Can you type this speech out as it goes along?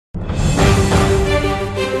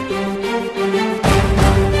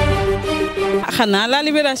xanaa la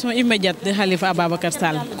libération immédiate de Khalifa Ababacar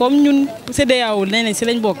Sall comme ñun CEDEAO nee nañ si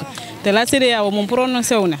lañ bokk te la CEDEAO moom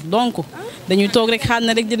prononcé wu na donc dañuy toog rek xaar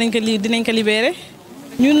na rek dinañ ko libéré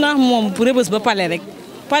ñun naax moom Rebeuss ba palais rek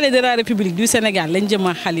palais de la République du Sénégal lañ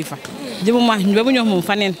jëma Khalifa jëmuma ba bu ñox moom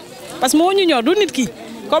faneen parce que moo ñu ñor du nit ki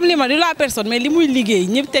comme li ma du la personne mais li muy liggéey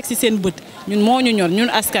ñëpp teg si seen bët ñun moo ñu ñor ñun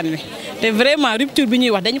askan wi te vraiment rupture bi ñuy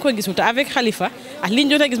wax dañu ko gisul te avec Khalifa ak li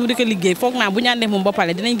ñu jot a gis mu di ko liggéey foog naa bu ñu àndee moom ba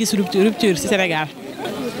pare dinañ gis rupture si Sénégal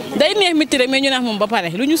day neex métti rek mais ñu naan moom ba pare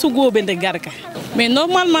lu ñu su góobee de garka mais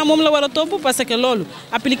normalement moom la war a topp parce que loolu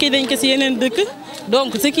appliqué dañ ko si yeneen dëkk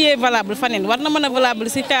donc ce qui est valable faneen war na mën a valable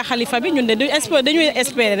si cas Khalifa bi ñun de dañuy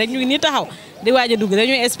espérer rek ñu ngi nii taxaw di waaj a dugg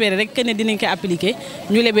dañuy espérer rek que ne dinañ ko appliqué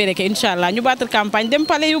ñu libéré ko incha allah ñu battre campagne dem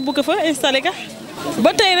palais yóbbu ko fa installé ka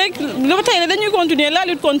ba tey rek dañuy continuer la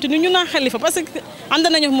lutte continue ñu naan Khalifa parce que ànd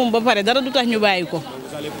nañu moom ba pare dara du tax ñu bàyyi ko.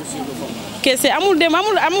 kese amul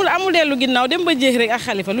dellu ginnaaw dem ba jeex rek ak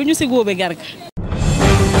Khalifa lu ñu si góobe garga